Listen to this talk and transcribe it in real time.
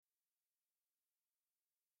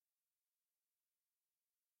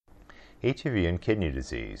HIV and kidney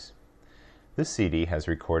disease. This CD has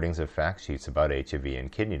recordings of fact sheets about HIV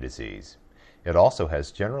and kidney disease. It also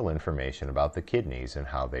has general information about the kidneys and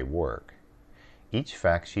how they work. Each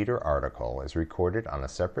fact sheet or article is recorded on a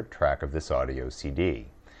separate track of this audio CD.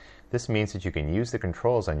 This means that you can use the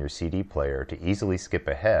controls on your CD player to easily skip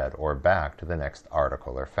ahead or back to the next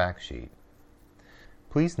article or fact sheet.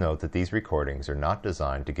 Please note that these recordings are not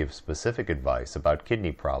designed to give specific advice about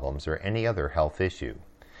kidney problems or any other health issue.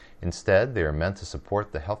 Instead, they are meant to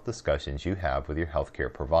support the health discussions you have with your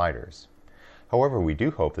healthcare providers. However, we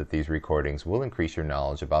do hope that these recordings will increase your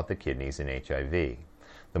knowledge about the kidneys and HIV.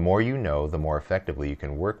 The more you know, the more effectively you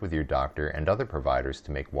can work with your doctor and other providers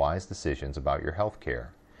to make wise decisions about your health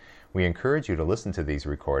care. We encourage you to listen to these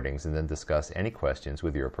recordings and then discuss any questions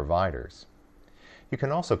with your providers. You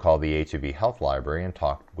can also call the HIV Health Library and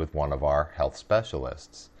talk with one of our health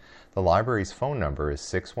specialists. The library's phone number is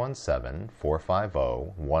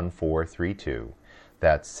 617-450-1432.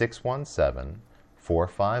 That's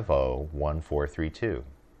 617-450-1432.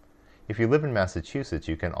 If you live in Massachusetts,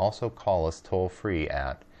 you can also call us toll-free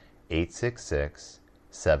at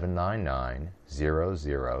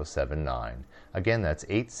 866-799-0079. Again, that's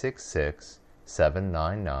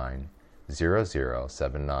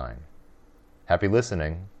 866-799-0079. Happy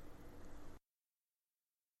listening.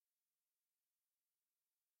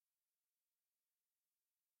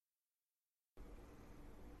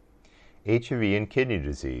 HIV and kidney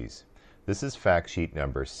disease. This is fact sheet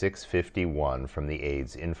number 651 from the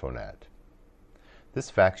AIDS Infonet.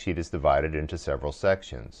 This fact sheet is divided into several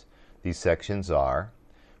sections. These sections are: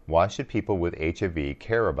 why should people with HIV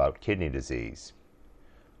care about kidney disease?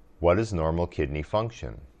 What is normal kidney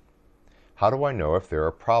function? How do I know if there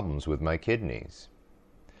are problems with my kidneys?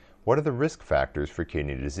 What are the risk factors for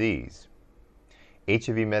kidney disease?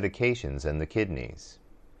 HIV medications and the kidneys.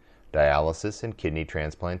 Dialysis and kidney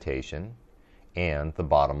transplantation, and the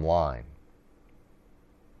bottom line.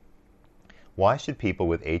 Why should people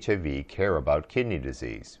with HIV care about kidney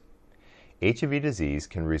disease? HIV disease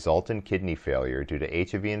can result in kidney failure due to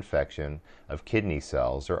HIV infection of kidney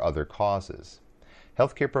cells or other causes.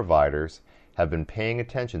 Healthcare providers have been paying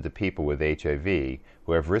attention to people with HIV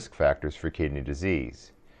who have risk factors for kidney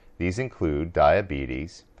disease. These include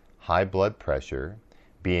diabetes, high blood pressure,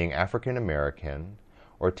 being African American,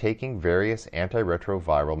 or taking various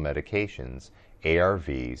antiretroviral medications,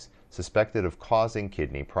 ARVs, suspected of causing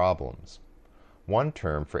kidney problems. One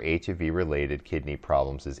term for HIV-related kidney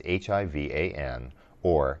problems is HIV-AN,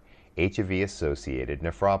 or HIV-associated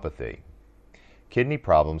nephropathy. Kidney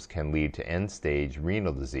problems can lead to end-stage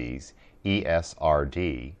renal disease,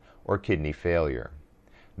 ESRD, or kidney failure.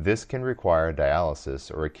 This can require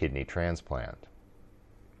dialysis or a kidney transplant.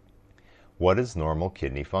 What is normal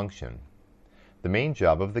kidney function? The main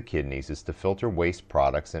job of the kidneys is to filter waste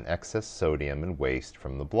products and excess sodium and waste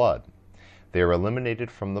from the blood. They are eliminated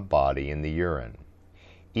from the body in the urine.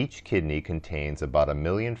 Each kidney contains about 1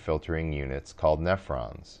 million filtering units called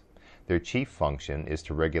nephrons. Their chief function is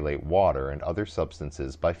to regulate water and other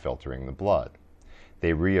substances by filtering the blood.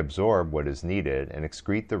 They reabsorb what is needed and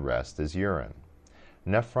excrete the rest as urine.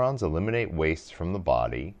 Nephrons eliminate waste from the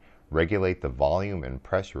body, regulate the volume and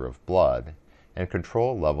pressure of blood, and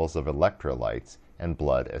control levels of electrolytes and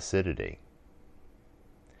blood acidity.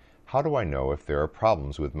 How do I know if there are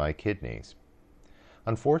problems with my kidneys?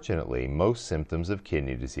 Unfortunately, most symptoms of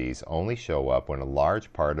kidney disease only show up when a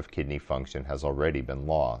large part of kidney function has already been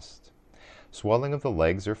lost. Swelling of the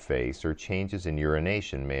legs or face or changes in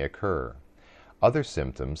urination may occur. Other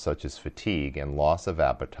symptoms, such as fatigue and loss of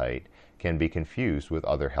appetite, can be confused with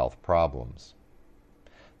other health problems.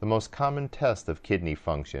 The most common test of kidney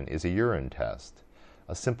function is a urine test.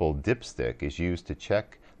 A simple dipstick is used to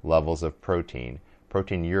check levels of protein,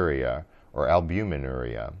 proteinuria or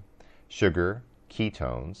albuminuria, sugar,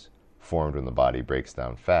 ketones, formed when the body breaks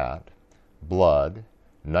down fat, blood,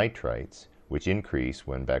 nitrites, which increase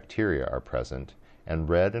when bacteria are present, and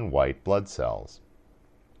red and white blood cells.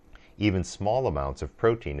 Even small amounts of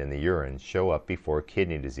protein in the urine show up before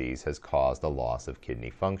kidney disease has caused a loss of kidney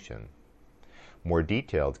function. More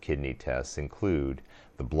detailed kidney tests include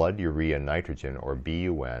the blood urea nitrogen or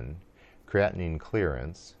BUN, creatinine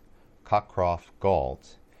clearance,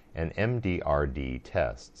 Cockcroft-Gault, and MDRD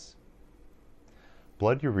tests.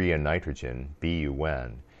 Blood urea nitrogen,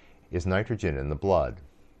 BUN, is nitrogen in the blood.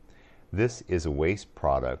 This is a waste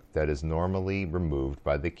product that is normally removed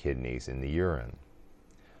by the kidneys in the urine.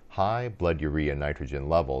 High blood urea nitrogen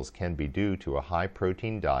levels can be due to a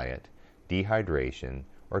high-protein diet, dehydration,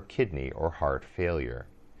 or kidney or heart failure.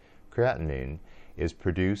 Creatinine is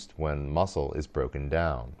produced when muscle is broken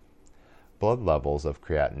down. Blood levels of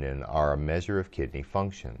creatinine are a measure of kidney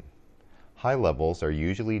function. High levels are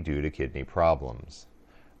usually due to kidney problems.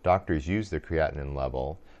 Doctors use the creatinine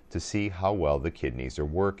level to see how well the kidneys are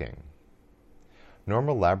working.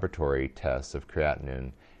 Normal laboratory tests of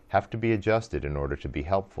creatinine have to be adjusted in order to be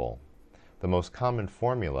helpful. The most common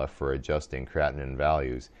formula for adjusting creatinine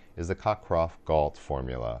values is the Cockcroft-Gault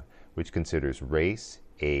formula, which considers race,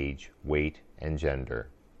 age, weight, and gender.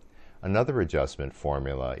 Another adjustment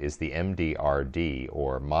formula is the MDRD,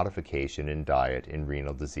 or Modification in Diet in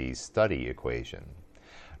Renal Disease Study equation.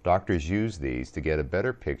 Doctors use these to get a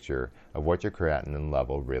better picture of what your creatinine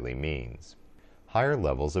level really means. Higher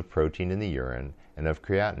levels of protein in the urine and of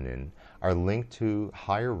creatinine are linked to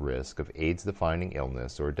higher risk of AIDS-defining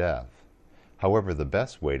illness or death. However, the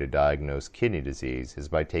best way to diagnose kidney disease is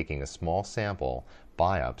by taking a small sample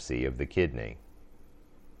biopsy of the kidney.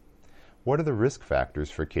 What are the risk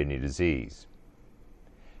factors for kidney disease?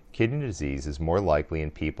 Kidney disease is more likely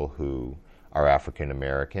in people who are African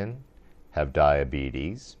American, have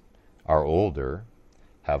diabetes, are older,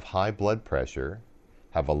 have high blood pressure,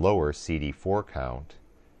 have a lower CD4 count,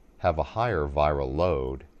 have a higher viral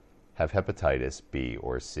load, have hepatitis B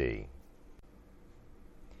or C.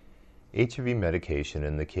 HIV medication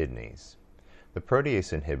in the kidneys. The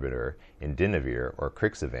protease inhibitor indinavir or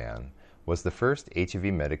Crixivan was the first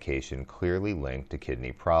HIV medication clearly linked to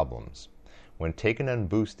kidney problems. When taken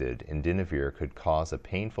unboosted, indinavir could cause a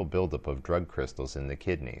painful buildup of drug crystals in the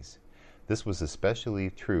kidneys. This was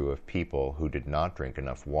especially true of people who did not drink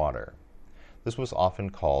enough water. This was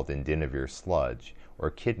often called indinavir sludge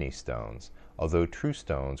or kidney stones, although true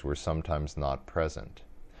stones were sometimes not present.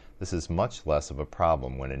 This is much less of a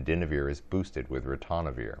problem when indinavir is boosted with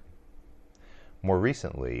ritonavir. More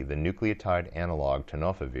recently, the nucleotide analog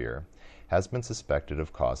tenofovir has been suspected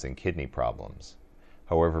of causing kidney problems.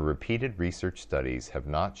 However, repeated research studies have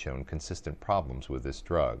not shown consistent problems with this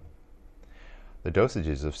drug. The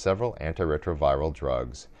dosages of several antiretroviral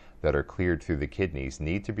drugs that are cleared through the kidneys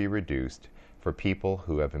need to be reduced for people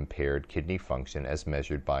who have impaired kidney function as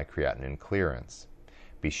measured by creatinine clearance.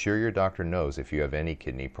 Be sure your doctor knows if you have any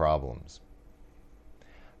kidney problems.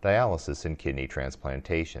 Dialysis and kidney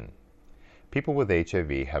transplantation. People with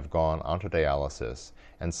HIV have gone onto dialysis,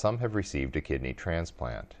 and some have received a kidney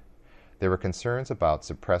transplant. There are concerns about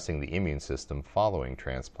suppressing the immune system following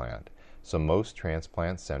transplant, so most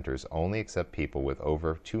transplant centers only accept people with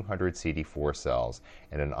over 200 CD4 cells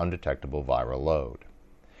and an undetectable viral load.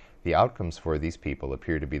 The outcomes for these people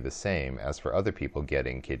appear to be the same as for other people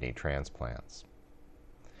getting kidney transplants.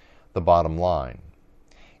 The bottom line: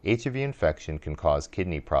 HIV infection can cause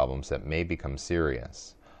kidney problems that may become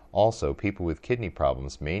serious. Also, people with kidney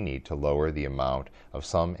problems may need to lower the amount of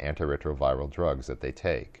some antiretroviral drugs that they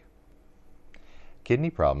take. Kidney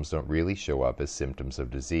problems don't really show up as symptoms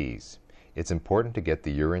of disease. It's important to get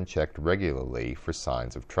the urine checked regularly for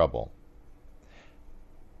signs of trouble.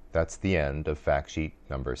 That's the end of fact sheet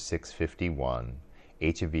number 651,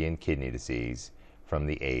 HIV and kidney disease, from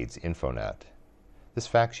the AIDS Infonet. This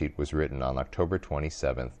fact sheet was written on October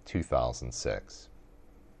 27, 2006.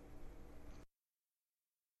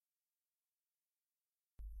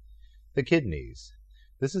 The kidneys.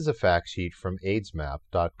 This is a fact sheet from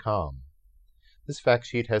aidsmap.com. This fact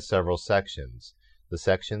sheet has several sections. The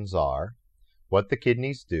sections are what the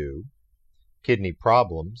kidneys do, kidney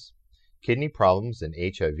problems in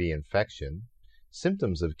HIV infection,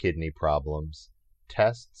 symptoms of kidney problems,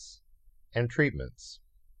 tests, and treatments.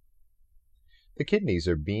 The kidneys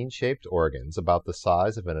are bean-shaped organs about the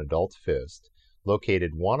size of an adult fist,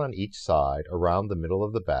 located one on each side around the middle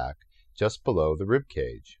of the back, just below the rib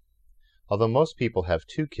cage. Although most people have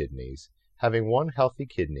two kidneys, having one healthy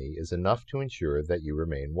kidney is enough to ensure that you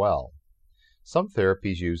remain well. Some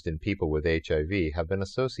therapies used in people with HIV have been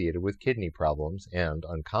associated with kidney problems, and,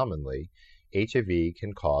 uncommonly, HIV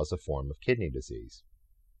can cause a form of kidney disease.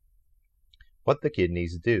 What the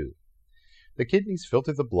kidneys do. The kidneys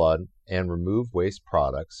filter the blood and remove waste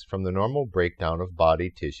products from the normal breakdown of body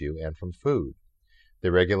tissue and from food. They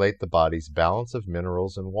regulate the body's balance of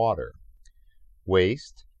minerals and water.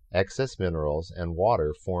 Waste, excess minerals, and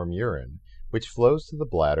water form urine, which flows to the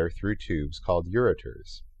bladder through tubes called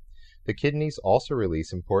ureters. The kidneys also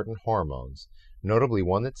release important hormones, notably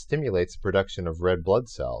one that stimulates the production of red blood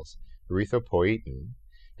cells, erythropoietin,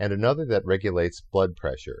 and another that regulates blood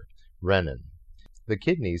pressure, renin. The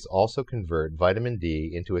kidneys also convert vitamin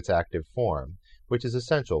D into its active form, which is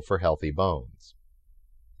essential for healthy bones.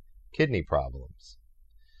 Kidney problems.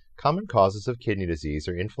 Common causes of kidney disease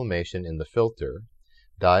are inflammation in the filter,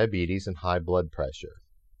 diabetes, and high blood pressure.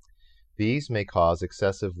 These may cause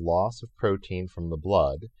excessive loss of protein from the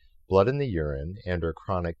blood in the urine, and/or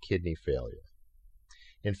chronic kidney failure.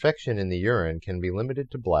 Infection in the urine can be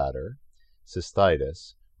limited to bladder,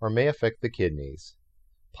 cystitis, or may affect the kidneys,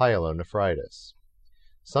 pyelonephritis.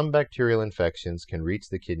 Some bacterial infections can reach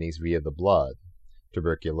the kidneys via the blood,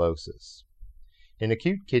 tuberculosis. In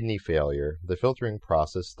acute kidney failure, the filtering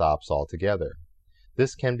process stops altogether.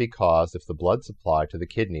 This can be caused if the blood supply to the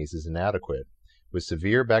kidneys is inadequate, with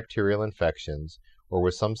severe bacterial infections, or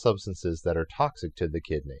with some substances that are toxic to the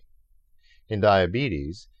kidney. In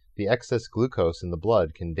diabetes, the excess glucose in the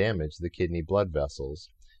blood can damage the kidney blood vessels,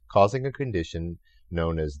 causing a condition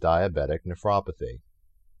known as diabetic nephropathy.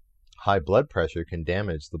 High blood pressure can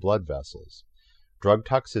damage the blood vessels. Drug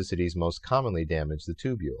toxicities most commonly damage the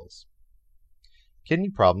tubules. Kidney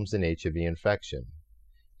problems in HIV infection.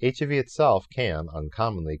 HIV itself can,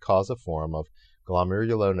 uncommonly, cause a form of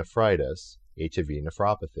glomerulonephritis, HIV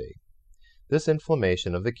nephropathy. This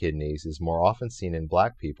inflammation of the kidneys is more often seen in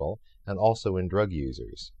black people and also in drug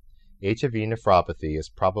users. HIV nephropathy is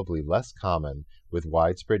probably less common with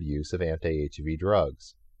widespread use of anti-HIV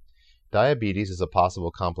drugs. Diabetes is a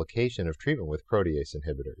possible complication of treatment with protease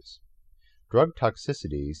inhibitors. Drug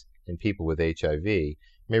toxicities in people with HIV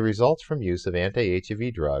may result from use of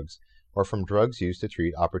anti-HIV drugs or from drugs used to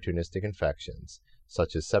treat opportunistic infections,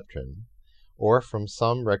 such as Septrin, or from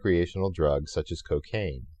some recreational drugs, such as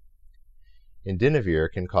cocaine.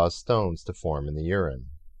 Indinavir can cause stones to form in the urine.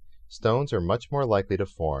 Stones are much more likely to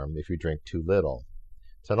form if you drink too little.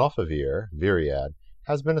 Tenofovir, Viriad,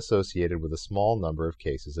 has been associated with a small number of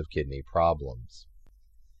cases of kidney problems.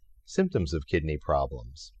 Symptoms of kidney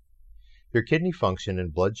problems. Your kidney function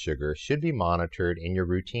and blood sugar should be monitored in your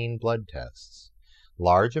routine blood tests.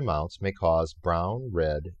 Large amounts may cause brown,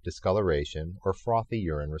 red, discoloration, or frothy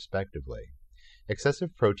urine, respectively.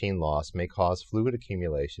 Excessive protein loss may cause fluid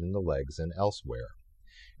accumulation in the legs and elsewhere.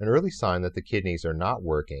 An early sign that the kidneys are not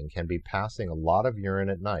working can be passing a lot of urine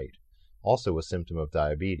at night, also a symptom of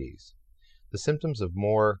diabetes. The symptoms of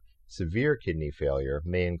more severe kidney failure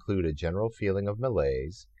may include a general feeling of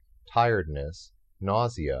malaise, tiredness,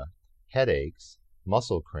 nausea, headaches,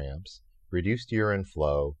 muscle cramps, reduced urine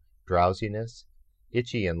flow, drowsiness,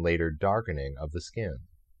 itchy and later darkening of the skin.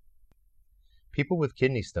 People with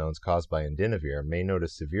kidney stones caused by indinavir may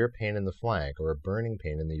notice severe pain in the flank or a burning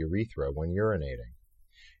pain in the urethra when urinating.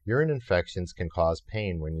 Urine infections can cause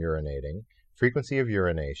pain when urinating, frequency of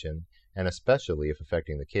urination, and especially if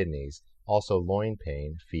affecting the kidneys, also loin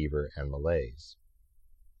pain, fever, and malaise.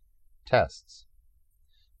 Tests.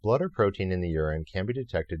 Blood or protein in the urine can be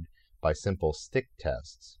detected by simple stick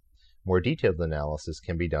tests. More detailed analysis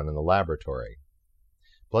can be done in the laboratory.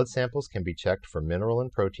 Blood samples can be checked for mineral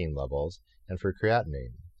and protein levels and for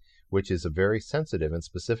creatinine, which is a very sensitive and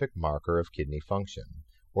specific marker of kidney function,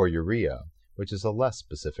 or urea, which is a less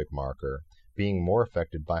specific marker, being more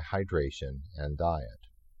affected by hydration and diet.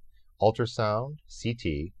 Ultrasound,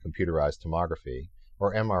 CT, computerized tomography,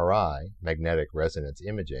 or MRI, magnetic resonance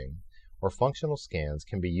imaging, or functional scans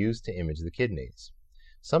can be used to image the kidneys.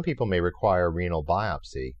 Some people may require renal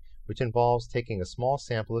biopsy, which involves taking a small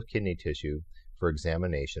sample of kidney tissue for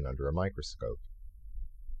examination under a microscope.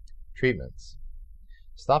 Treatments.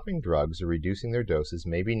 Stopping drugs or reducing their doses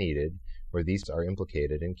may be needed where these are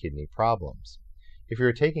implicated in kidney problems. If you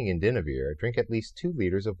are taking indinavir, drink at least 2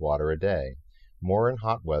 liters of water a day, more in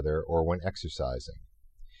hot weather or when exercising.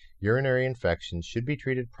 Urinary infections should be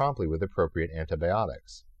treated promptly with appropriate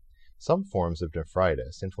antibiotics. Some forms of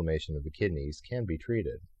nephritis, inflammation of the kidneys, can be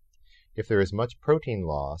treated. If there is much protein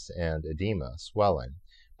loss and edema, swelling,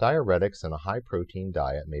 diuretics and a high-protein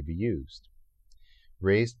diet may be used.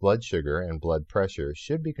 Raised blood sugar and blood pressure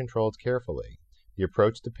should be controlled carefully, the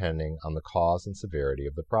approach depending on the cause and severity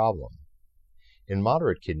of the problem. In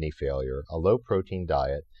moderate kidney failure, a low-protein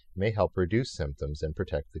diet may help reduce symptoms and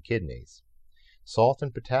protect the kidneys. Salt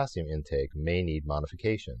and potassium intake may need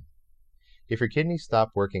modification. If your kidneys stop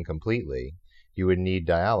working completely, you would need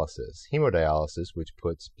dialysis, hemodialysis, which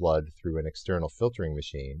puts blood through an external filtering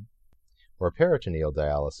machine, or peritoneal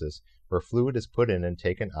dialysis, where fluid is put in and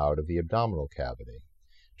taken out of the abdominal cavity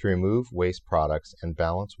to remove waste products and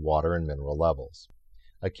balance water and mineral levels.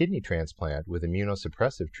 A kidney transplant with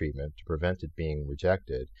immunosuppressive treatment to prevent it being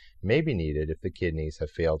rejected may be needed if the kidneys have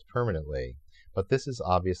failed permanently, but this is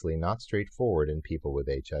obviously not straightforward in people with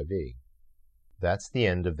HIV. That's the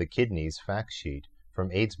end of the Kidneys Fact Sheet from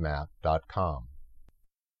AIDSmap.com.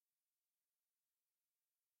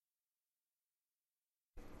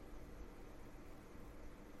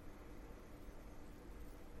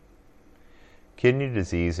 Kidney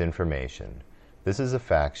disease information. This is a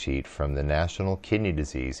fact sheet from the National Kidney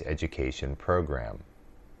Disease Education Program.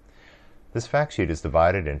 This fact sheet is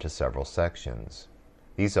divided into several sections.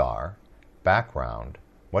 These are: background,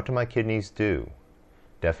 what do my kidneys do?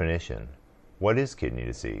 Definition, what is kidney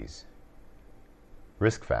disease?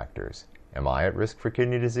 Risk factors. Am I at risk for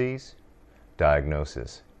kidney disease?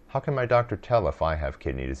 Diagnosis. How can my doctor tell if I have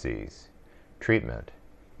kidney disease? Treatment.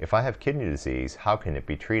 If I have kidney disease, how can it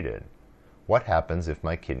be treated? What happens if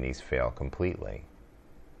my kidneys fail completely?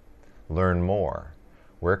 Learn more.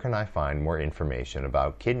 Where can I find more information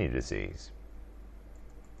about kidney disease?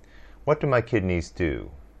 What do my kidneys do?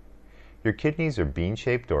 Your kidneys are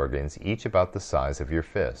bean-shaped organs, each about the size of your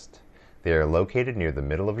fist. They are located near the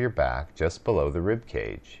middle of your back, just below the rib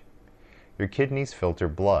cage. Your kidneys filter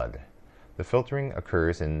blood. The filtering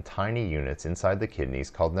occurs in tiny units inside the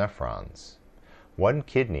kidneys called nephrons. One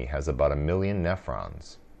kidney has about 1 million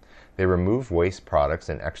nephrons. They remove waste products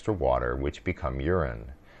and extra water, which become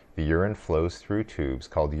urine. The urine flows through tubes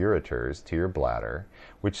called ureters to your bladder,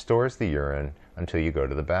 which stores the urine until you go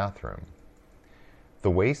to the bathroom. The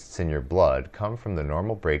wastes in your blood come from the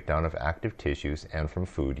normal breakdown of active tissues and from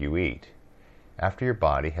food you eat. After your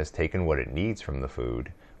body has taken what it needs from the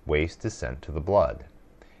food, waste is sent to the blood.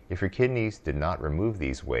 If your kidneys did not remove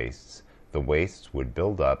these wastes, the wastes would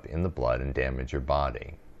build up in the blood and damage your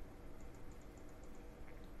body.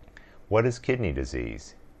 What is kidney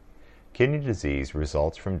disease? Kidney disease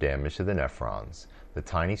results from damage to the nephrons, the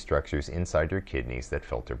tiny structures inside your kidneys that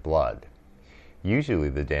filter blood. Usually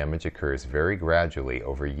the damage occurs very gradually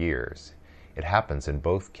over years. It happens in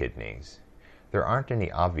both kidneys. There aren't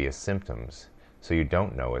any obvious symptoms, so you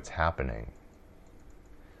don't know it's happening.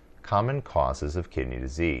 Common causes of kidney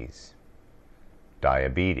disease.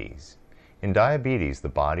 Diabetes. In diabetes, the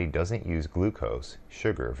body doesn't use glucose,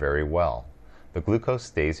 sugar, very well. The glucose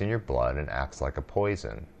stays in your blood and acts like a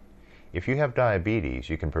poison. If you have diabetes,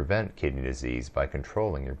 you can prevent kidney disease by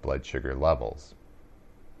controlling your blood sugar levels.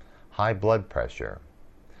 High blood pressure.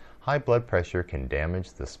 High blood pressure can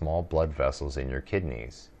damage the small blood vessels in your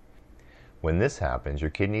kidneys. When this happens, your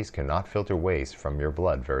kidneys cannot filter waste from your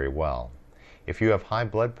blood very well. If you have high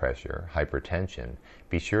blood pressure, hypertension,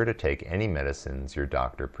 be sure to take any medicines your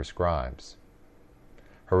doctor prescribes.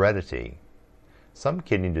 Heredity. Some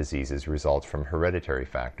kidney diseases result from hereditary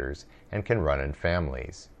factors and can run in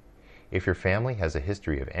families. If your family has a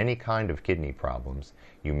history of any kind of kidney problems,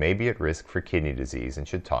 you may be at risk for kidney disease and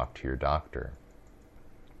should talk to your doctor.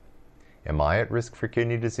 Am I at risk for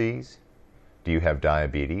kidney disease? Do you have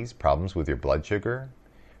diabetes, problems with your blood sugar?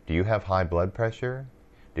 Do you have high blood pressure?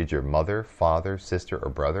 Did your mother, father, sister, or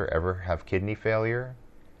brother ever have kidney failure?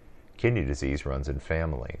 Kidney disease runs in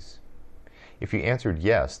families. If you answered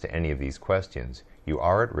yes to any of these questions, you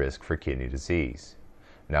are at risk for kidney disease.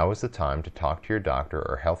 Now is the time to talk to your doctor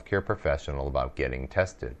or healthcare professional about getting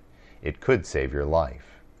tested. It could save your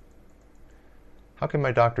life. How can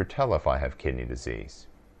my doctor tell if I have kidney disease?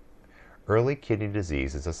 Early kidney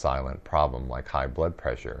disease is a silent problem like high blood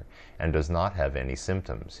pressure and does not have any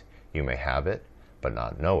symptoms. You may have it, but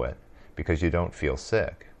not know it, because you don't feel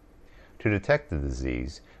sick. To detect the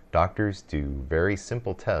disease, doctors do very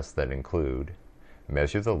simple tests that include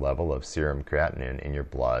measure the level of serum creatinine in your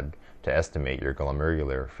blood to estimate your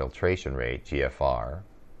glomerular filtration rate, GFR,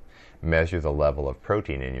 measure the level of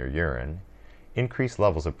protein in your urine. Increased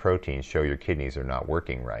levels of protein show your kidneys are not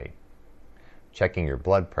working right. Checking your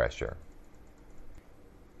blood pressure.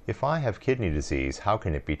 If I have kidney disease, how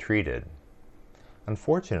can it be treated?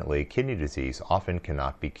 Unfortunately, kidney disease often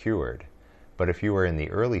cannot be cured, but if you are in the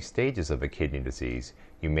early stages of a kidney disease,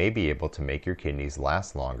 you may be able to make your kidneys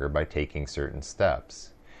last longer by taking certain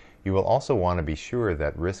steps. You will also want to be sure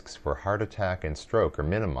that risks for heart attack and stroke are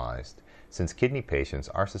minimized, since kidney patients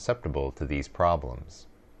are susceptible to these problems.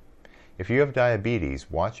 If you have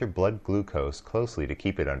diabetes, watch your blood glucose closely to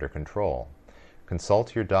keep it under control.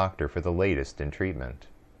 Consult your doctor for the latest in treatment.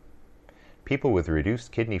 People with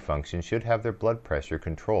reduced kidney function should have their blood pressure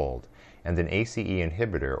controlled, and an ACE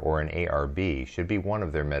inhibitor or an ARB should be one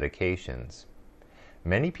of their medications.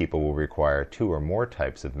 Many people will require 2 or more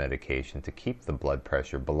types of medication to keep the blood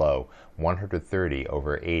pressure below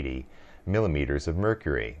 130/80 millimeters of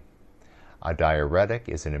mercury. A diuretic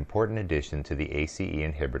is an important addition to the ACE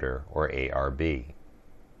inhibitor or ARB.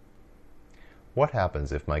 What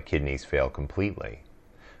happens if my kidneys fail completely?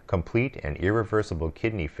 Complete and irreversible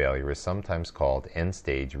kidney failure is sometimes called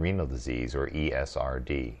end-stage renal disease or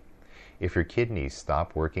ESRD. If your kidneys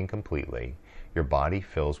stop working completely, your body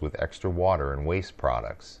fills with extra water and waste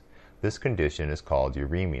products. This condition is called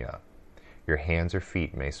uremia. Your hands or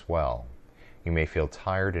feet may swell. You may feel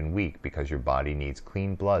tired and weak because your body needs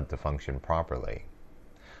clean blood to function properly.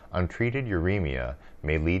 Untreated uremia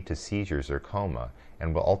may lead to seizures or coma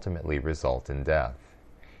and will ultimately result in death.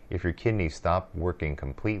 If your kidneys stop working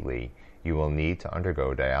completely, you will need to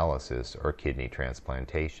undergo dialysis or kidney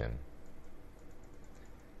transplantation.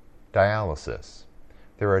 Dialysis.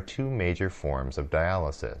 There are two major forms of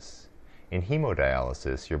dialysis. In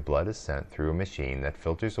hemodialysis, your blood is sent through a machine that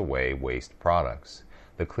filters away waste products.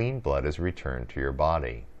 The clean blood is returned to your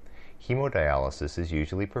body. Hemodialysis is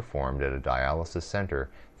usually performed at a dialysis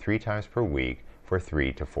center 3 times per week for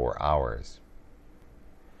 3 to 4 hours.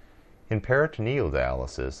 In peritoneal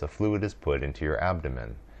dialysis, a fluid is put into your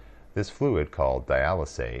abdomen. This fluid, called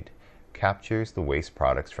dialysate, captures the waste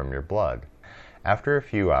products from your blood. After a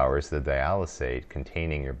few hours, the dialysate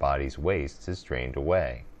containing your body's wastes is drained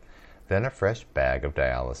away. Then a fresh bag of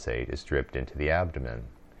dialysate is dripped into the abdomen.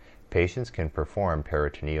 Patients can perform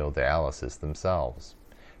peritoneal dialysis themselves.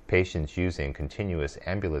 Patients using continuous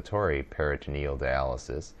ambulatory peritoneal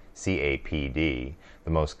dialysis, CAPD, the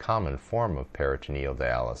most common form of peritoneal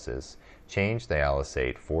dialysis, change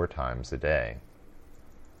dialysate 4 times a day.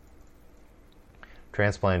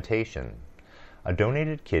 Transplantation. A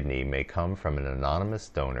donated kidney may come from an anonymous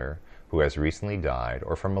donor who has recently died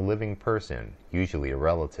or from a living person, usually a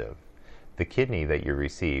relative. The kidney that you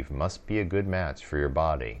receive must be a good match for your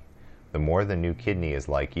body. The more the new kidney is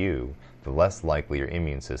like you, the less likely your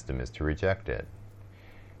immune system is to reject it.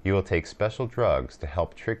 You will take special drugs to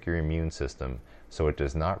help trick your immune system so it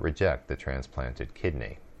does not reject the transplanted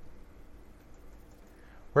kidney.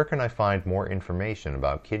 Where can I find more information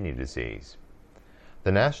about kidney disease?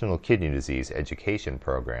 The National Kidney Disease Education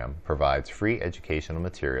Program provides free educational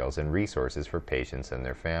materials and resources for patients and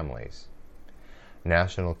their families.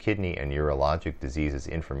 National Kidney and Urologic Diseases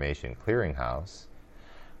Information Clearinghouse,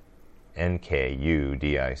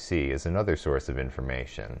 NKUDIC, is another source of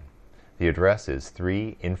information. The address is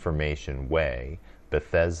 3 Information Way,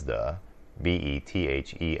 Bethesda,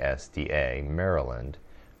 Bethesda, Maryland,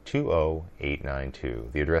 20892.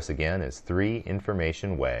 The address again is 3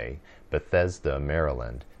 Information Way, Bethesda,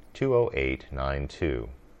 Maryland, 20892.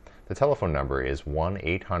 The telephone number is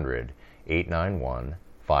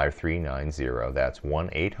 1-800-891-5390. That's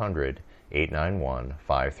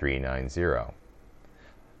 1-800-891-5390.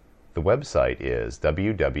 The website is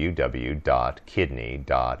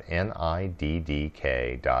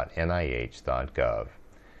www.kidney.niddk.nih.gov.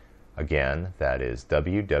 Again, that is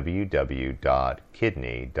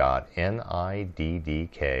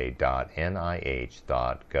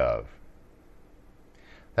www.kidney.niddk.nih.gov.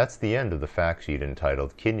 That's the end of the fact sheet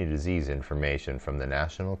entitled Kidney Disease Information from the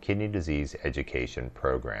National Kidney Disease Education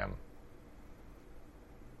Program.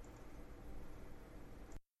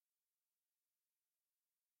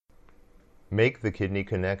 Make the Kidney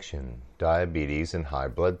Connection, Diabetes and High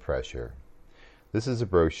Blood Pressure. This is a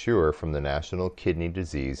brochure from the National Kidney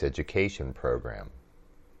Disease Education Program.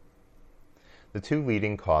 The 2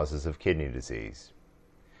 leading causes of kidney disease.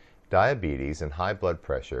 Diabetes and high blood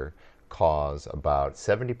pressure cause about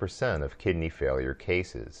 70% of kidney failure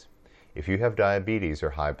cases. If you have diabetes or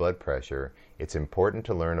high blood pressure, it's important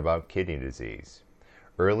to learn about kidney disease.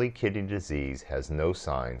 Early kidney disease has no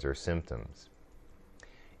signs or symptoms.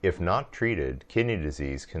 If not treated, kidney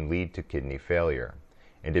disease can lead to kidney failure,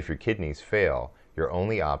 and if your kidneys fail, your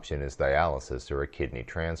only option is dialysis or a kidney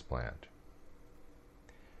transplant.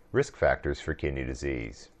 Risk factors for kidney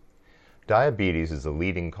disease. Diabetes is the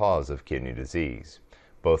leading cause of kidney disease.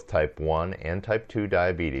 Both type 1 and type 2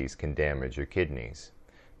 diabetes can damage your kidneys.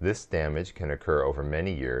 This damage can occur over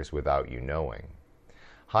many years without you knowing.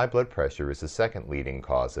 High blood pressure is the second leading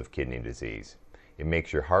cause of kidney disease. It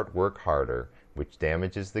makes your heart work harder, which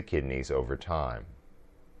damages the kidneys over time.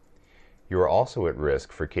 You are also at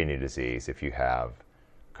risk for kidney disease if you have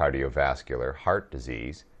cardiovascular heart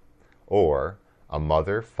disease, or a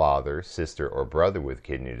mother, father, sister, or brother with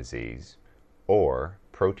kidney disease, or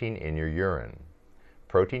protein in your urine.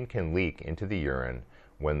 Protein can leak into the urine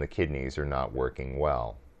when the kidneys are not working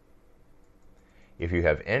well. If you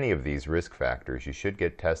have any of these risk factors, you should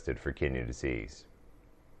get tested for kidney disease.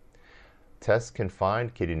 Tests can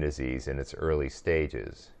find kidney disease in its early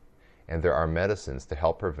stages, and there are medicines to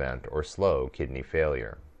help prevent or slow kidney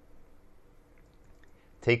failure.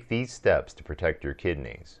 Take these steps to protect your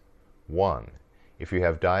kidneys. 1. If you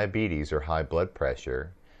have diabetes or high blood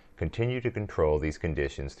pressure, continue to control these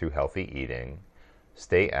conditions through healthy eating,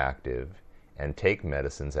 stay active, and take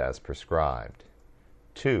medicines as prescribed.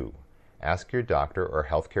 2. Ask your doctor or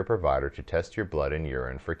healthcare provider to test your blood and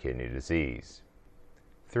urine for kidney disease.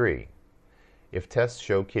 3. If tests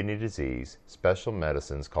show kidney disease, special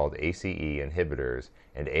medicines called ACE inhibitors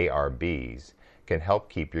and ARBs can help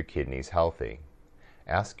keep your kidneys healthy.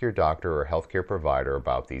 Ask your doctor or healthcare provider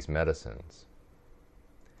about these medicines.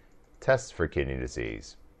 Tests for kidney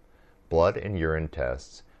disease. Blood and urine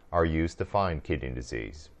tests are used to find kidney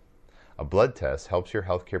disease. A blood test helps your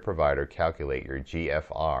healthcare provider calculate your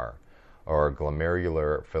GFR, or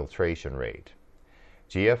glomerular filtration rate.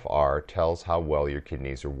 GFR tells how well your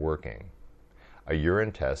kidneys are working. A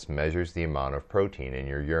urine test measures the amount of protein in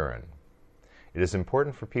your urine. It is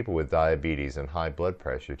important for people with diabetes and high blood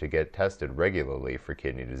pressure to get tested regularly for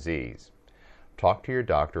kidney disease. Talk to your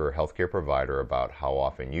doctor or healthcare provider about how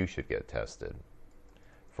often you should get tested.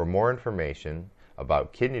 For more information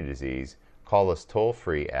about kidney disease, call us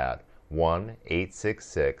toll-free at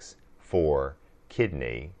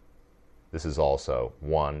 1-866-4-KIDNEY. This is also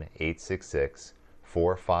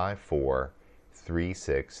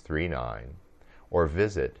 1-866-454-3639, or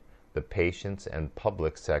visit the Patients and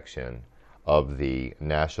Public section of the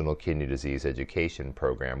National Kidney Disease Education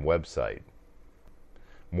Program website.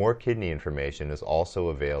 More kidney information is also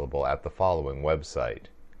available at the following website: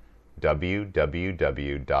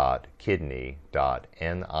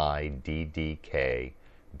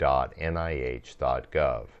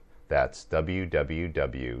 www.kidney.niddk.nih.gov. That's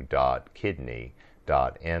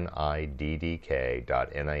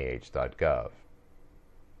www.kidney.niddk.nih.gov.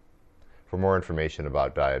 For more information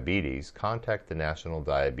about diabetes, contact the National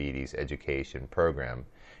Diabetes Education Program,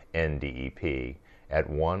 NDEP, at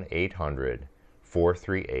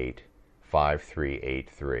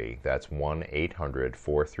 1-800-438-5383. That's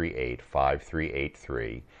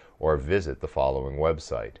 1-800-438-5383, or visit the following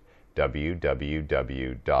website: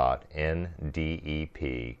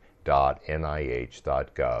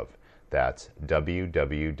 www.ndep.nih.gov. That's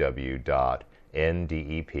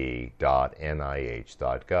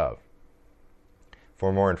www.ndep.nih.gov.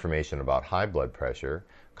 For more information about high blood pressure,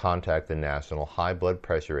 contact the National High Blood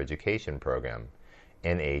Pressure Education Program,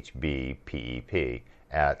 NHBPEP,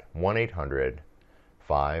 at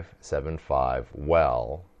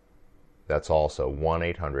 1-800-575-WELL. That's also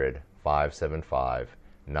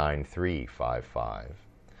 1-800-575-9355.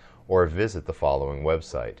 Or visit the following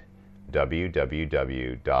website: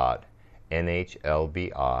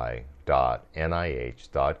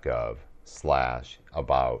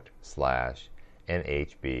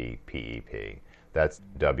 That's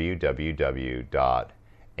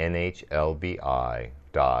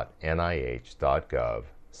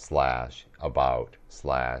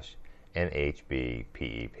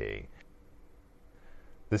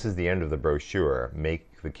This is the end of the brochure,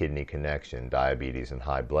 Make the Kidney Connection, Diabetes and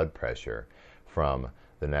High Blood Pressure, from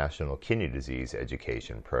the National Kidney Disease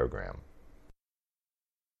Education Program.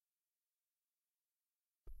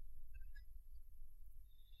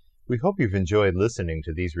 We hope you've enjoyed listening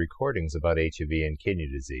to these recordings about HIV and kidney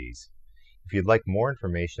disease. If you'd like more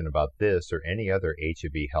information about this or any other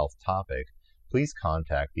HIV health topic, please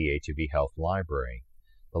contact the HIV Health Library.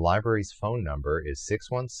 The library's phone number is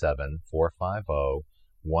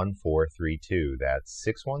 617-450-1432. That's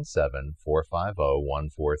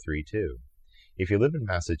 617-450-1432. If you live in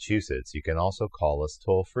Massachusetts, you can also call us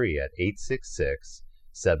toll-free at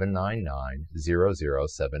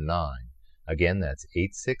 866-799-0079. Again, that's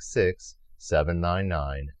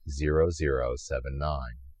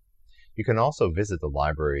 866-799-0079. You can also visit the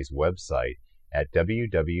library's website at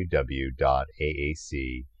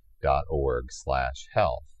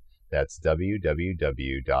www.aac.org/health. That's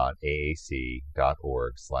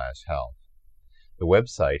www.aac.org/health. The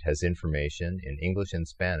website has information in English and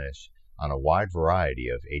Spanish on a wide variety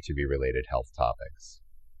of HIV-related health topics.